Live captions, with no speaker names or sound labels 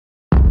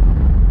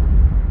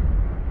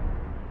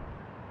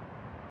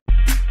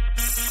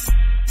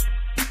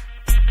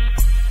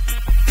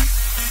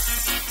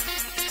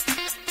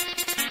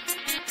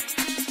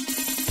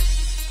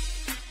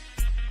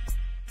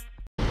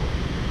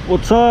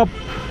What's up,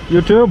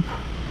 YouTube?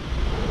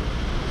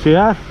 So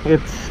yeah,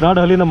 it's not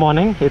early in the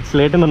morning, it's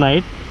late in the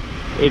night.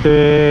 It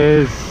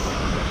is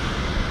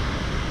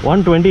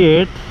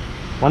 1:28,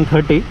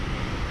 1:30.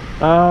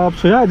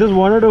 So yeah, I just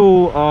wanted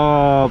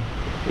to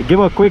give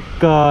a quick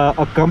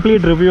a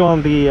complete review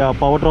on the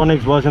PowerTRONIC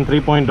version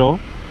 3.0.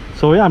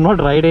 So yeah, I'm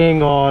not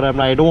riding, or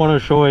I don't want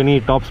to show any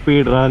top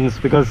speed runs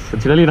because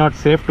it's really not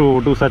safe to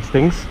do such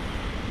things.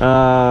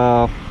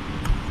 So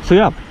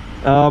yeah,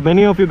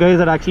 many of you guys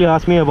had actually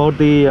asked me about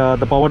the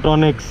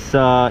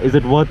PowerTRONICs. Is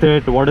it worth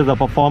it? What is the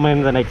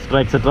performance and extra,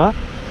 etc.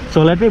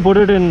 So let me put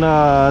it in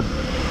an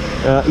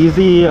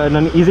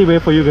easy way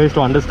for you guys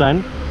to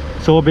understand.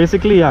 So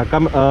basically, yeah,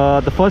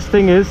 the first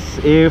thing is,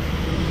 if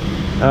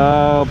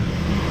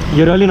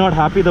you're really not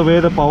happy the way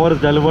the power is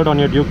delivered on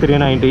your Duke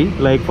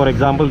 390, like for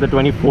example the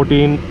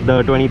 2014,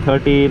 the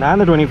 2013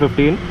 and the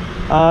 2015,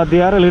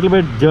 they are a little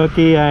bit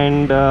jerky,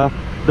 and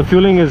the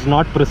fueling is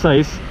not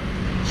precise.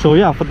 So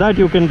yeah, for that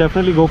you can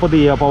definitely go for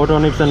the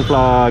PowerTRONICs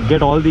and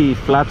get all the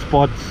flat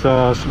spots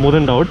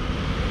smoothened out.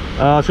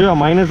 So yeah,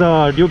 mine is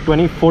a Duke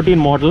 2014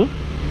 model,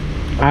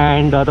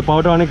 and the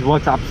PowerTRONICs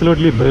works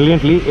absolutely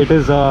brilliantly.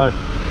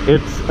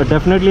 It's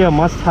definitely a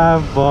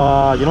must-have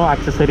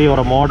accessory or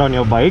a mod on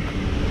your bike.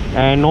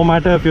 And no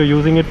matter if you're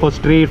using it for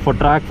street, for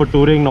track, for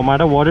touring, no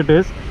matter what it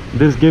is,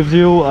 this gives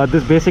you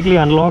this basically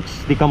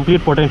unlocks the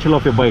complete potential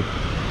of your bike.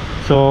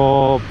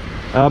 So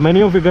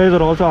many of you guys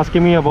are also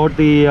asking me about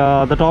the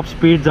top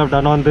speeds I've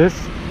done on this.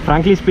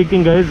 Frankly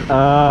speaking, guys,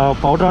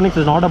 PowerTRONICs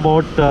is not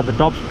about the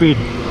top speed.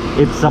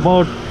 It's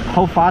about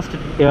how fast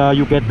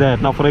you get there.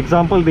 Now, for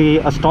example,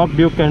 a stock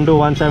Duke can do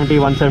 170,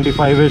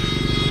 175-ish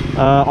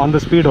on the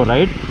speedo,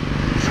 right?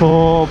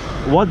 So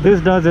what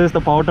this does is, the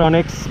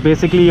PowerTRONICs,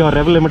 basically your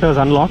rev limiter is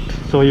unlocked,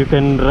 so you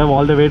can rev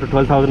all the way to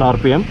 12,000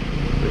 RPM,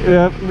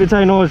 which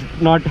I know is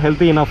not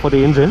healthy enough for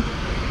the engine.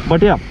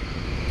 But yeah,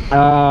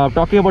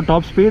 talking about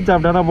top speeds,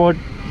 I've done about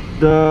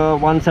the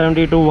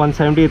 172,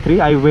 173.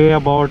 I weigh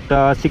about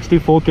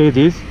 64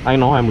 kgs. I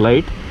know I'm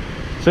light,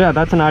 so yeah,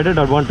 that's an added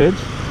advantage.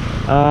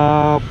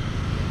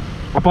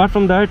 Apart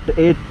from that,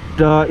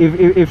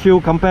 if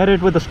you compare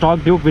it with the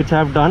stock Duke which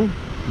I've done,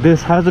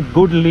 this has a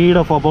good lead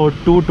of about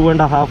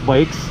 2.5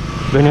 bikes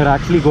when you're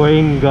actually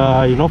going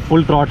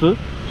full throttle.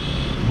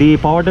 The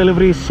power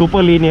delivery is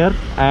super linear,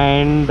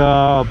 and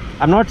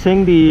I'm not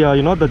saying the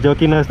the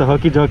jerkiness, the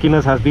herky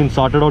jerkiness has been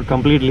sorted out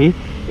completely.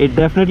 It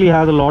definitely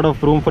has a lot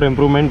of room for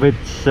improvement,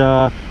 which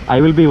I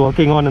will be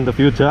working on in the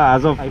future.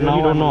 As of now,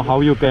 I don't know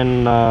how you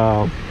can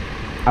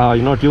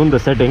tune the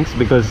settings,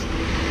 because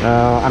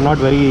I'm not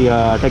very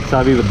tech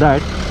savvy with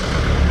that.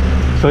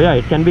 So yeah,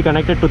 it can be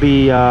connected to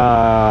the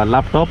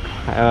laptop,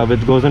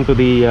 which goes into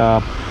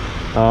the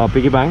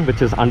piggy bank,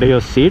 which is under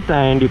your seat,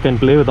 and you can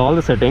play with all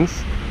the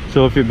settings.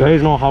 So if you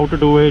guys know how to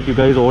do it, you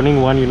guys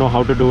owning one, you know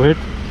how to do it.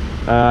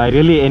 I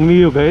really envy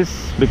you guys,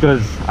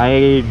 because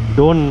I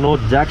don't know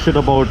jack shit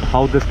about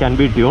how this can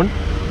be tuned.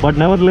 But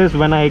nevertheless,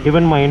 when I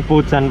given my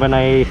inputs, and when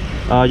I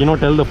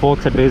tell the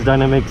folks at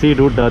RaceDynamics, see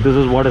dude, this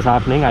is what is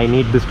happening, I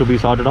need this to be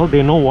sorted out,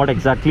 they know what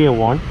exactly I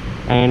want,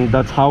 and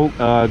that's how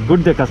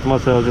good their customer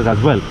service is as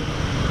well.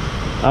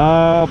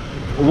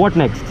 What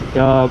next?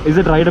 Is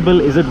it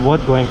rideable? Is it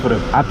worth going for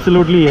it?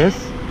 Absolutely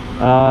yes.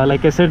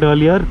 Like I said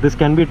earlier, this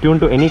can be tuned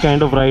to any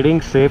kind of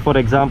riding. Say for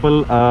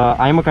example,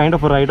 I'm a kind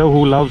of a rider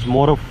who loves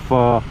more of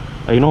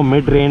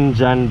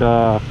mid-range and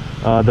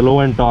the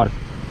low-end torque.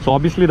 So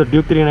obviously the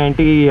Duke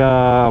 390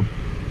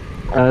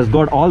 has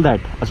got all that,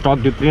 a stock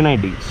Duke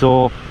 390.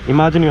 So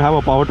imagine you have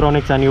a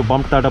PowerTRONICs and you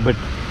bump that a bit,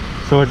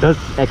 so it does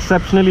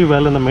exceptionally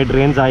well in the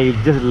mid-range. I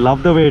just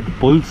love the way it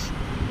pulls.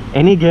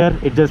 Any gear,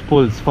 it just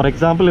pulls. For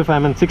example, if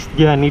I'm in 6th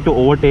gear, I need to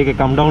overtake, I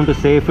come down to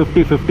say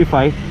 50,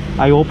 55,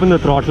 I open the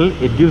throttle,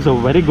 it gives a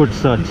very good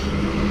surge.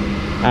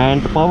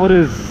 And the power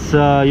is,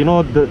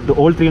 the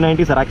old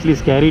 390s are actually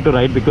scary to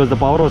ride, because the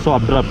power was so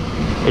abrupt,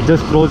 it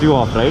just throws you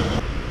off, right?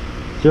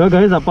 So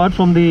guys, apart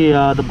from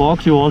the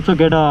box, you also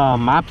get a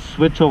map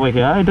switch over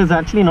here. It is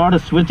actually not a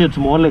switch, it's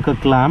more like a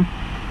clamp.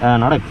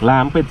 Not a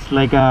clamp, it's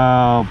like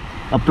a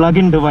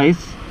plug-in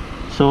device.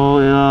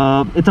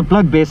 So it's a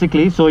plug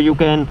basically, so you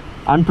can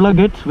unplug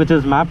it, which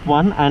is map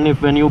 1, and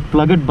when you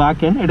plug it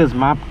back in, it is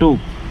map 2.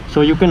 So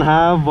you can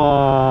have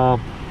a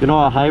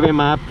highway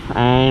map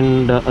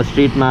and a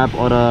street map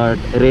or a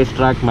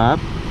racetrack map.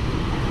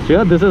 So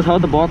yeah, this is how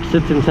the box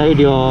sits inside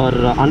your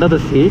under the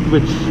seat,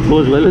 which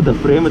goes well with the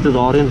frame, which is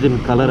orange in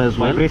color as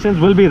well. Vibrations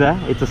will be there.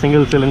 It's a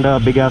single cylinder,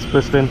 big ass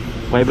piston.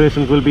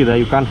 Vibrations will be there,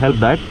 you can't help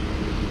that.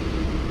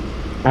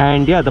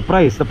 And yeah, the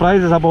price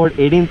is about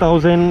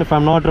 18,000 if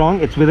I'm not wrong.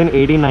 It's within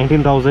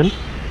 18-19,000.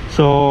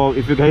 So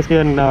if you guys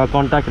can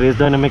contact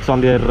RaceDynamics on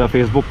their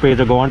Facebook page,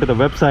 or go onto the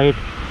website,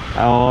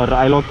 or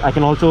I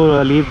can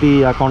also leave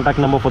the contact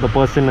number for the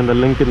person in the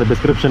link in the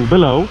description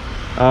below,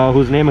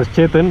 whose name is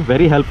Chetan.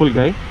 Very helpful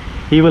guy.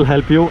 He will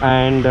help you.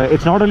 And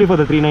it's not only for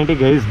the 390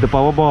 guys, the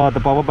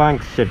power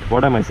bank, shit,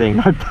 what am I saying?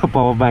 Not the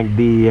power bank,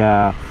 the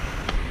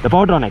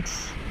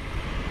PowerTRONICs.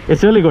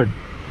 It's really good.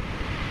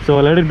 So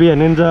let it be a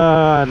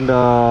Ninja and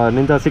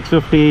Ninja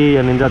 650,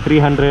 a Ninja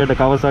 300, a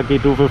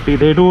Kawasaki 250.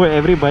 They do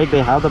every bike.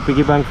 They have the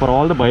piggy bank for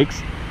all the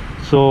bikes.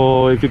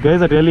 So if you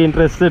guys are really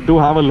interested, do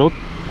have a look.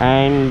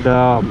 And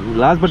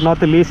last but not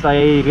the least,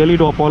 I really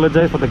do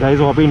apologize for the guys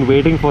who have been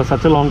waiting for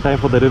such a long time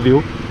for the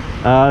review.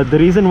 The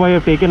reason why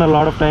I've taken a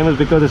lot of time is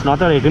because it's not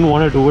that I didn't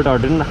want to do it or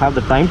didn't have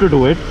the time to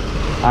do it.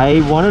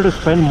 I wanted to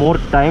spend more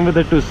time with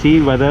it to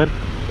see whether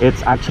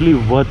it's actually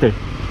worth it.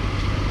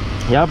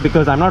 Yeah,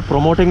 because I'm not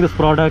promoting this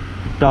product,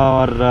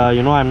 or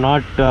you know, I'm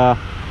not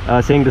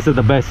saying this is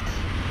the best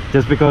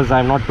just because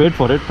I'm not paid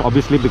for it,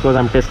 obviously, because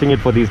I'm testing it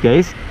for these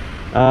guys.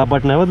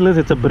 But nevertheless,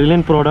 it's a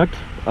brilliant product.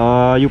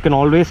 You can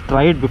always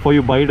try it before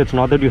you buy it. It's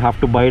not that you have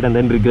to buy it and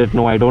then regret,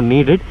 no, I don't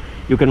need it.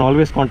 You can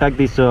always contact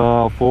these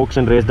folks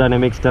in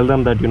RaceDynamics, tell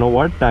them that, you know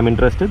what, I'm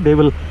interested. They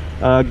will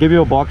give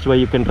you a box where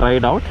you can try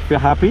it out. If you're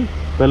happy,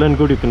 well and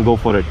good, you can go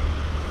for it.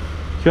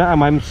 So yeah,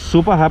 I'm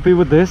super happy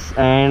with this,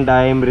 and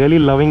I'm really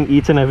loving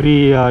each and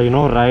every you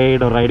know,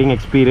 ride or riding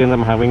experience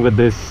I'm having with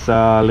this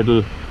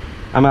little.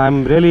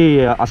 I'm really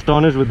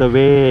astonished with the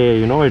way,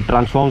 you know, it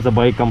transforms the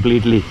bike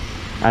completely.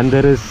 And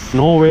there is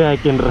no way I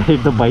can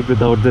ride the bike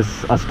without this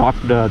stock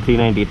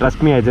 390.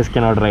 Trust me, I just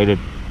cannot ride it.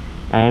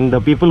 And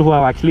the people who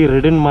have actually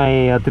ridden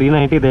my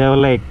 390, they were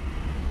like,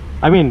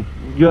 I mean,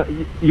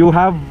 you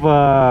have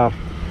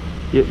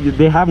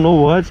they have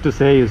no words to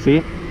say, you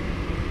see.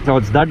 So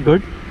it's that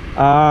good.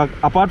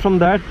 Apart from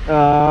that,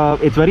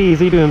 it's very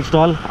easy to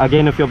install.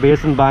 Again, if you're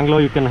based in Bangalore,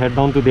 you can head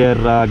down to their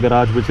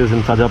garage, which is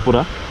in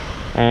Sajapura,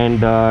 and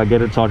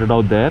get it sorted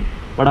out there.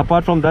 But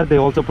apart from that, they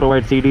also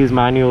provide CDs,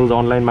 manuals,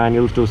 online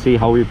manuals to see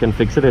how you can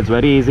fix it. It's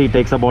very easy. It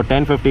takes about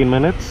 10-15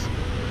 minutes.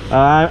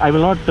 I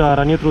will not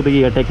run you through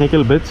the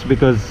technical bits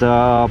because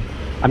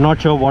I'm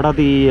not sure what are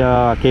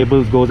the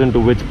cables goes into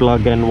which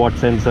plug and what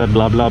sensor,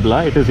 blah blah blah.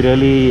 It is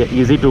really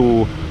easy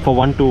for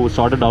one to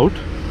sort it out.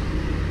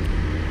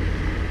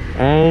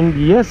 And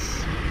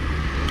yes,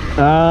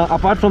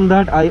 apart from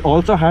that, I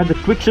also had the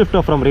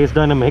Quickshifter from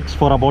RaceDynamics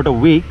for about a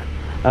week,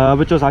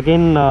 which was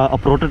again a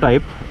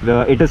prototype.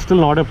 It is still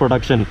not in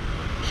production.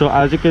 So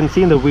as you can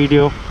see in the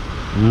video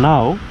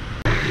now,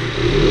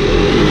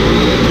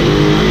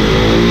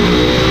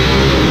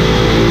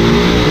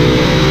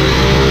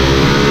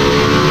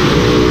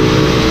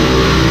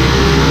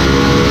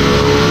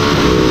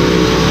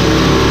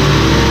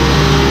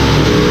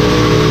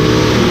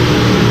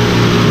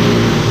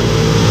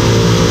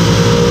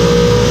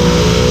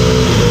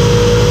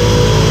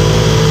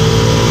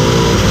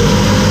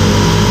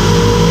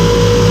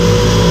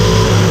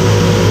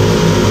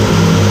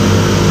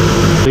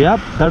 yeah,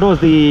 that was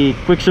the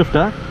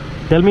Quickshifter.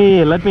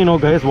 Let me know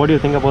guys, what do you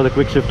think about the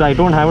Quickshifter? I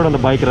don't have it on the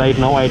bike right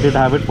now. I did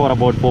have it for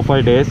about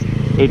 4-5 days.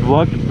 It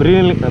worked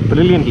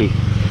brilliantly.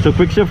 So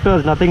Quickshifter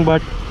is nothing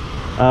but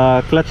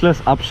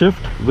clutchless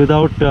upshift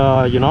without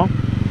you know,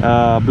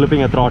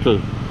 blipping a throttle.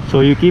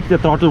 So you keep the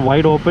throttle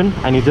wide open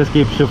and you just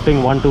keep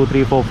shifting 1 2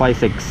 3 4 5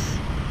 6.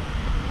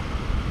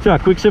 So yeah,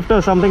 Quickshifter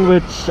is something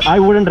which I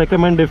wouldn't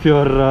recommend if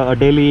you're a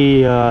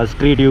daily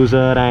street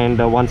user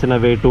and once in a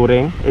way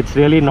touring. It's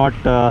really not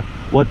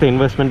worth the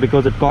investment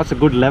because it costs a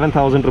good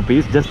 11,000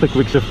 rupees, just the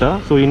Quickshifter.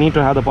 So you need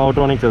to have the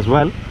PowerTRONICs as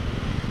well.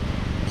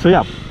 So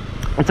yeah,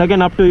 it's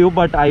again up to you,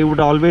 but I would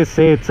always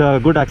say it's a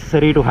good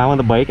accessory to have on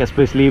the bike,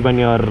 especially when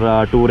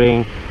you're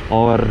touring,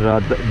 or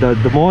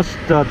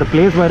the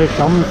place where it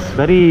comes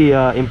very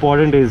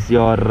important is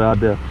your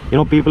you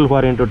know, people who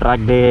are into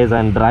track days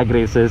and drag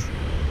races.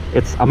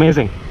 It's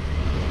amazing.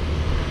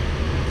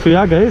 So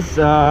yeah guys,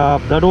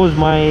 that was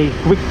my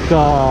quick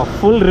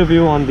full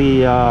review on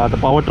the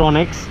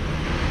PowerTRONICs.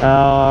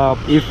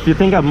 If you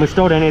think I've missed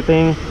out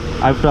anything,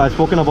 I've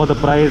spoken about the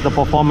price, the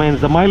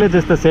performance. The mileage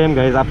is the same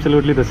guys,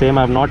 absolutely the same.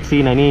 I've not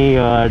seen any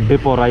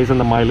dip or rise in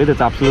the mileage.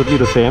 It's absolutely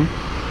the same.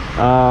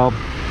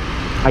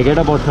 I get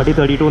about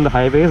 30-32 in the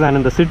highways, and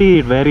in the city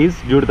it varies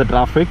due to the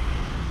traffic.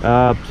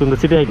 So in the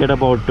city I get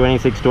about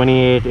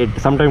 26-28.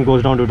 It sometimes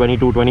goes down to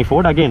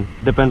 22-24. Again,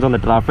 depends on the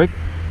traffic.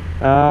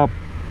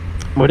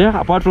 But yeah,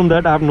 apart from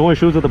that, I have no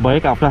issues with the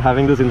bike after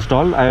having this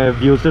installed. I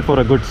have used it for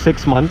a good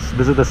 6 months.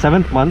 This is the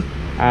 7th month,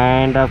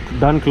 and I've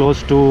done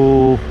close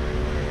to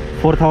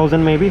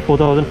 4,000 maybe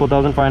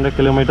 4,500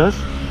 kilometers,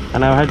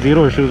 and I've had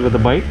zero issues with the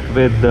bike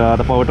with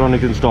the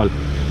PowerTRONIC installed.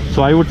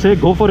 So I would say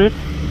go for it.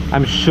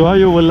 I'm sure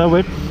you will love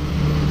it.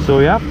 So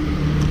yeah,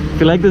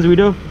 if you like this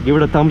video, give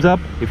it a thumbs up.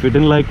 If you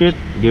didn't like it,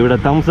 give it a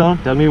thumbs down.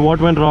 Tell me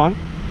what went wrong,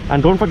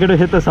 and don't forget to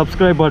hit the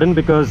subscribe button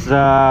because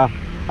I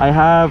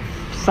have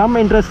some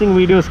interesting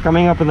videos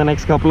coming up in the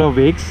next couple of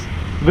weeks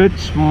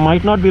which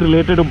might not be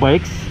related to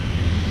bikes.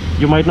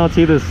 You might not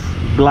see this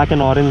black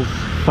and orange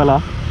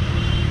fella,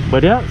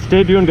 but yeah,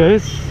 stay tuned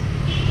guys.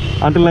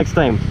 Until next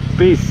time,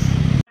 peace.